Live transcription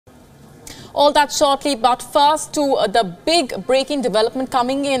All that shortly, but first to the big breaking development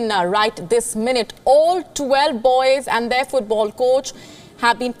coming in right this minute. All 12 boys and their football coach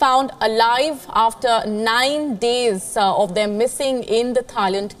have been found alive after 9 days of them missing in the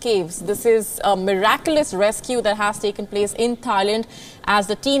Thailand caves. This is a miraculous rescue that has taken place in Thailand as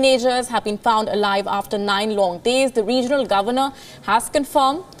the teenagers have been found alive after 9 long days. The regional governor has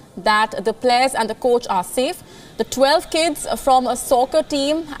confirmed that the players and the coach are safe. The 12 kids from a soccer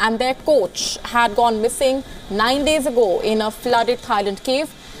team and their coach had gone missing 9 days ago in a flooded Thailand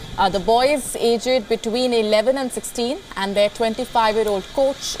cave. The boys aged between 11 and 16 and their 25-year-old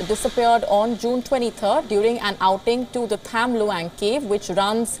coach disappeared on June 23rd during an outing to the Tham Luang cave, which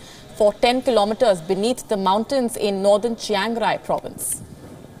runs for 10 kilometers beneath the mountains in northern Chiang Rai province.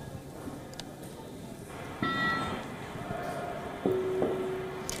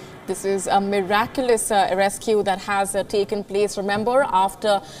 This is a miraculous rescue that has taken place. Remember,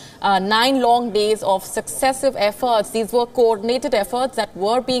 after 9 long days of successive efforts, these were coordinated efforts that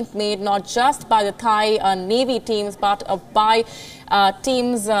were being made not just by the Thai Navy teams, but by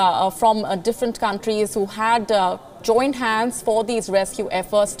teams from different countries who had joined hands for these rescue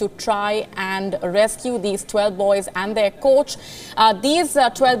efforts to try and rescue these 12 boys and their coach. These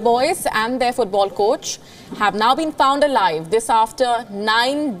 12 boys and their football coach have now been found alive. This after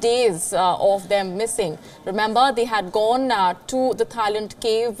 9 days of them missing. Remember, they had gone to the Thailand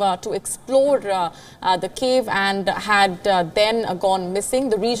cave to explore the cave and had then gone missing.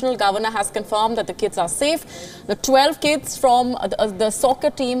 The regional governor has confirmed that the kids are safe. The 12 kids from the soccer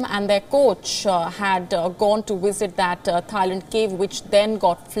team and their coach had gone to visit that Thailand cave, which then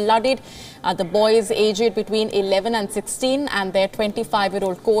got flooded. The boys aged between 11 and 16 and their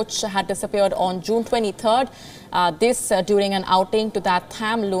 25-year-old coach had disappeared on June 23rd. This during an outing to that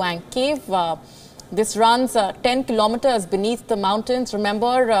Tham Luang cave. This runs 10 kilometers beneath the mountains.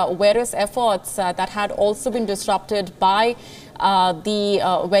 Remember, various efforts that had also been disrupted by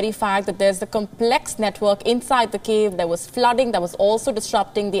the very fact that there's a complex network inside the cave. There was flooding that was also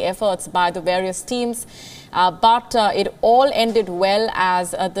disrupting the efforts by the various teams. But it all ended well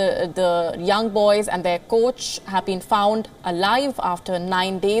as the young boys and their coach have been found alive after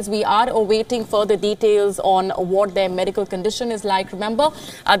 9 days. We are awaiting further details on what their medical condition is like. Remember,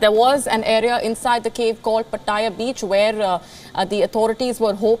 there was an area inside the cave called Pattaya Beach where the authorities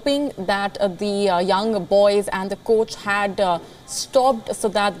were hoping that the young boys and the coach had stopped so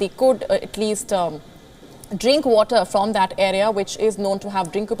that they could at least drink water from that area, which is known to have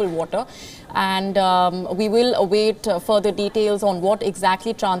drinkable water. And we will await further details on what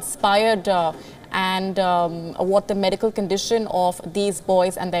exactly transpired and what the medical condition of these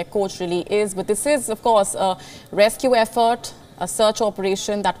boys and their coach really is. But this is, of course, a rescue effort, a search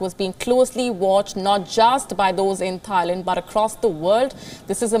operation that was being closely watched, not just by those in Thailand, but across the world.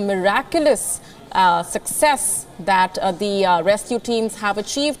 This is a miraculous success that the rescue teams have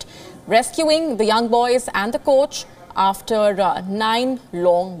achieved, rescuing the young boys and the coach after 9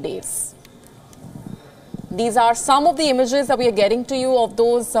 long days. These are some of the images that we are getting to you of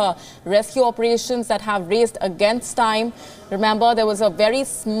those rescue operations that have raced against time. Remember, there was a very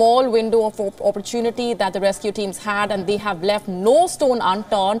small window of opportunity that the rescue teams had, and they have left no stone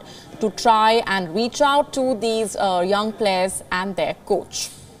unturned to try and reach out to these young players and their coach.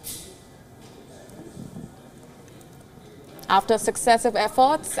 After successive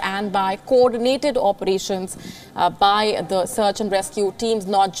efforts and by coordinated operations by the search and rescue teams,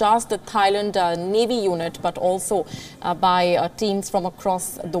 not just the Thailand Navy unit, but also by teams from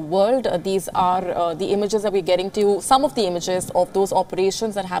across the world. These are the images that we're getting to you, some of the images of those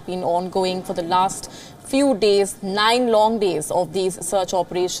operations that have been ongoing for the last few days, 9 long days of these search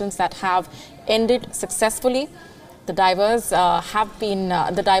operations that have ended successfully. The divers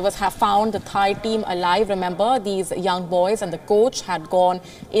have found the Thai team alive. Remember, these young boys and the coach had gone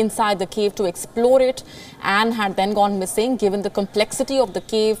inside the cave to explore it and had then gone missing. Given the complexity of the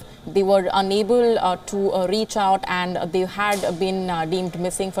cave, they were unable to reach out, and they had been deemed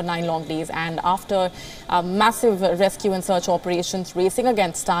missing for 9 long days. And after massive rescue and search operations racing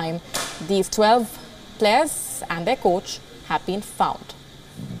against time, these 12 players and their coach have been found.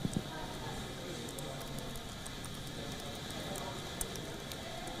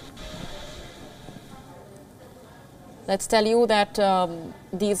 Let's tell you that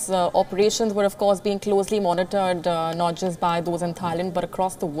these operations were, of course, being closely monitored, not just by those in Thailand, but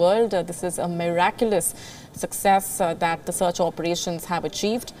across the world. This is a miraculous success that the search operations have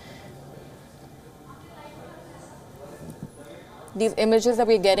achieved. These images that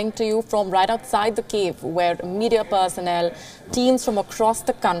we're getting to you from right outside the cave, where media personnel, teams from across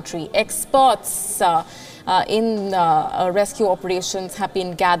the country, experts in rescue operations have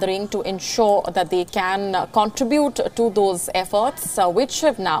been gathering to ensure that they can contribute to those efforts, which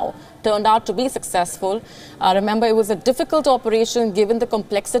have now turned out to be successful. Remember, it was a difficult operation given the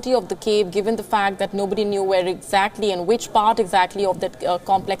complexity of the cave, given the fact that nobody knew where exactly and which part exactly of that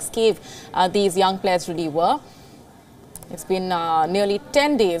complex cave these young players really were. It's been nearly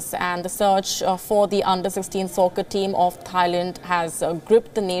 10 days, and the search for the under-16 soccer team of Thailand has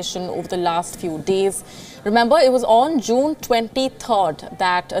gripped the nation over the last few days. Remember, it was on June 23rd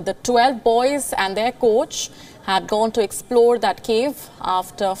that the 12 boys and their coach had gone to explore that cave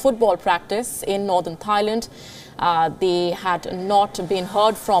after football practice in northern Thailand. They had not been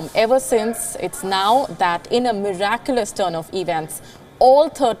heard from ever since. It's now that in a miraculous turn of events, all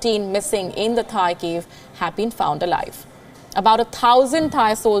 13 missing in the Thai cave have been found alive. About 1,000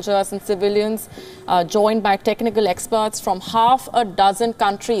 Thai soldiers and civilians, joined by technical experts from half a dozen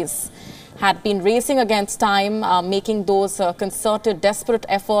countries, had been racing against time, making those concerted, desperate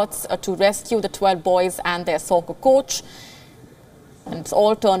efforts to rescue the 12 boys and their soccer coach. And it's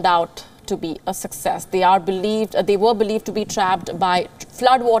all turned out to be a success. They were believed to be trapped by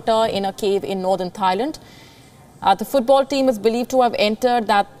floodwater in a cave in northern Thailand. The football team is believed to have entered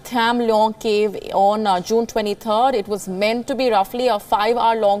that Tham Luang cave on June 23rd. It was meant to be roughly a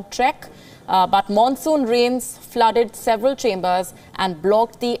 5-hour-long trek, but monsoon rains flooded several chambers and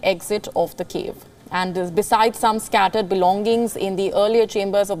blocked the exit of the cave. And besides some scattered belongings in the earlier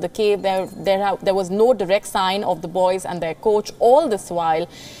chambers of the cave, there was no direct sign of the boys and their coach all this while.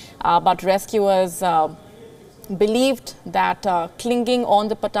 But rescuers believed that clinging on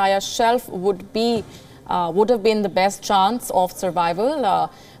the Pattaya shelf would have been the best chance of survival.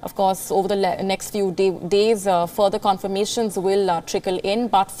 Of course, over the next few days, further confirmations will trickle in.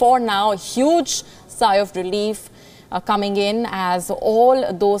 But for now, a huge sigh of relief coming in as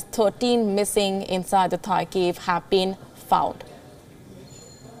all those 13 missing inside the Thai cave have been found.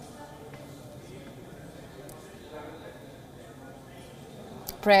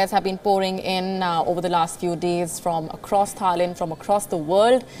 Prayers have been pouring in over the last few days from across Thailand, from across the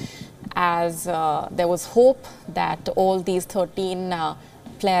world, as there was hope that all these 13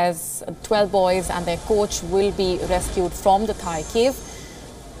 players, 12 boys and their coach will be rescued from the Thai cave.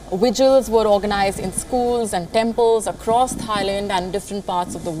 Vigils were organized in schools and temples across Thailand and different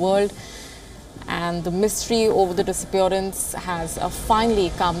parts of the world. And the mystery over the disappearance has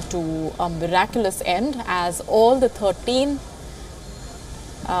finally come to a miraculous end, as all the 13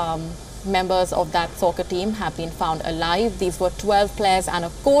 members of that soccer team have been found alive. These were 12 players and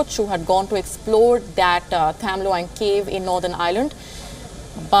a coach who had gone to explore that Tham Luang cave in Northern Ireland.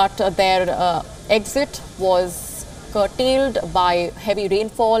 But their exit was curtailed by heavy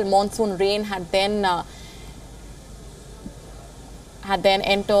rainfall. Monsoon rain had then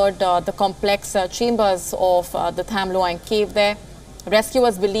entered the complex chambers of the Tham Luang cave there.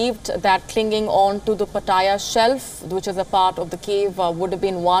 Rescuers believed that clinging on to the Pattaya shelf, which is a part of the cave, would have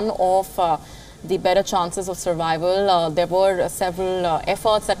been one of the better chances of survival. There were several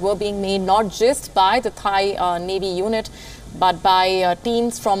efforts that were being made, not just by the Thai Navy unit, but by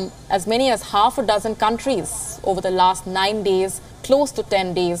teams from as many as half a dozen countries over the last 9 days, close to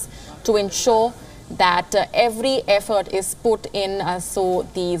 10 days, to ensure that every effort is put in so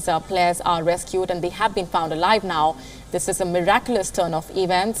these players are rescued, and they have been found alive now. This is a miraculous turn of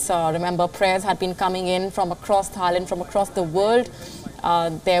events. Remember, prayers had been coming in from across Thailand, from across the world.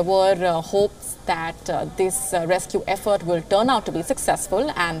 There were hopes that this rescue effort will turn out to be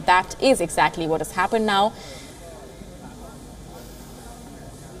successful, and that is exactly what has happened now.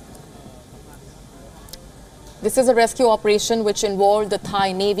 This is a rescue operation which involved the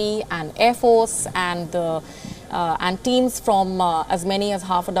Thai Navy and Air Force and teams from as many as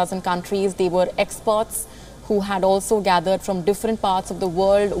half a dozen countries. They were experts who had also gathered from different parts of the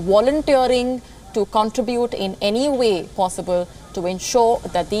world, volunteering to contribute in any way possible to ensure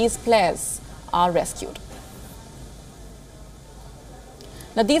that these players are rescued.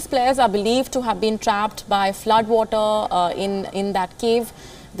 Now, these players are believed to have been trapped by floodwater in that cave.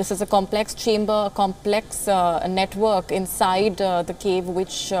 This is a complex chamber, a complex network inside the cave,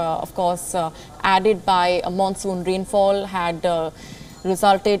 which, of course, added by a monsoon rainfall, had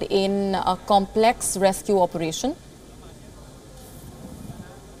resulted in a complex rescue operation.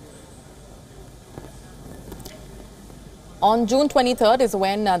 On June 23rd is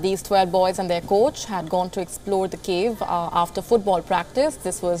when these 12 boys and their coach had gone to explore the cave after football practice.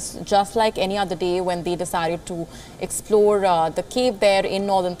 This was just like any other day when they decided to explore the cave there in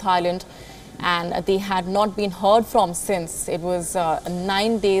northern Thailand. and they had not been heard from since. It was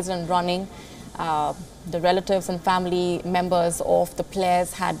 9 days and running. The relatives and family members of the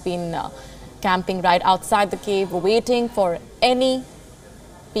players had been camping right outside the cave, waiting for any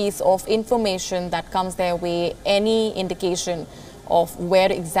piece of information that comes their way, any indication of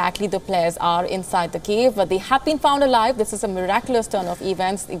where exactly the players are inside the cave. But they have been found alive. This is a miraculous turn of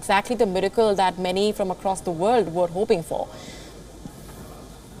events, exactly the miracle that many from across the world were hoping for.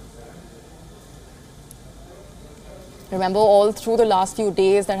 Remember, all through the last few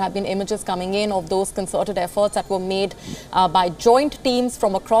days, there have been images coming in of those concerted efforts that were made by joint teams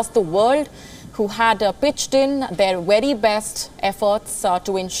from across the world who had pitched in their very best efforts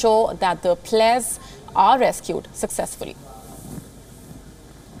to ensure that the players are rescued successfully.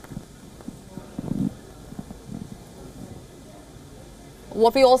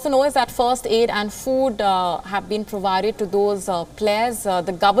 What we also know is that first aid and food have been provided to those players.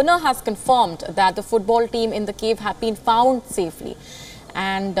 The governor has confirmed that the football team in the cave have been found safely,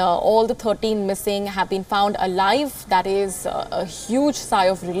 and all the 13 missing have been found alive. That is a huge sigh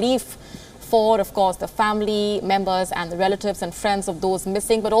of relief for, of course, the family members and the relatives and friends of those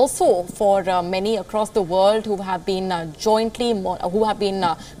missing, but also for many across the world who have been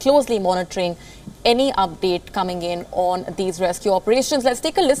closely monitoring any update coming in on these rescue operations. Let's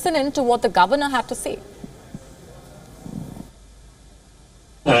take a listen in to what the governor had to say.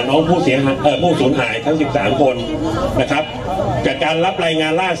 น้องผู้สูญหายทั้ง 13 คนนะครับจากการรับรายงา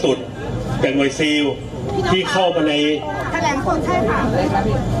นล่าสุดจากหน่วยซีลที่เข้ามาใน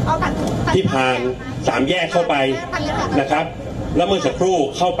ที่ผ่าน3 แยกเข้าไปนะครับแล้วเมื่อสักครู่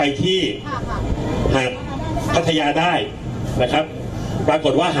เข้าไปที่หาดพัทยาได้นะครับปราก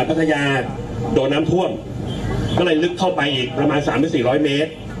ฏว่าหาดพัทยาโดนน้ำท่วมก็เลยลึกเข้าไปอีกประมาณ 300-400 เมต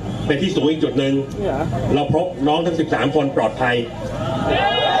รเป็นที่สูงอีกจุดหนึ่งเราพบน้องทั้ง 13 คนปลอดภัย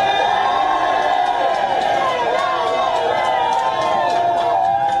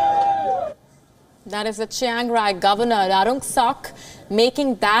That is the Chiang Rai Governor, Narong Sak, making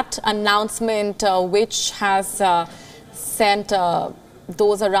that announcement which has sent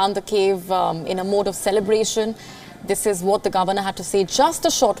those around the cave in a mode of celebration. This is what the governor had to say just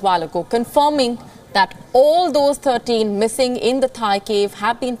a short while ago, confirming that all those 13 missing in the Thai cave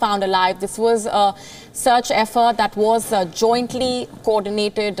have been found alive. This was a search effort that was jointly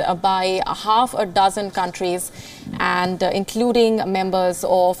coordinated by half a dozen countries, and including members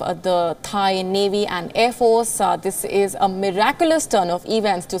of the Thai Navy and Air Force. This is a miraculous turn of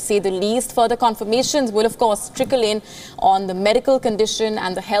events, to say the least. Further confirmations will, of course, trickle in on the medical condition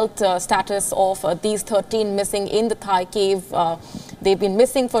and the health status of these 13 missing in the Thai cave. They've been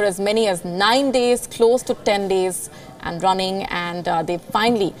missing for as many as 9 days, close to 10 days and running, and they've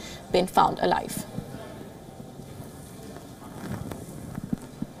finally been found alive.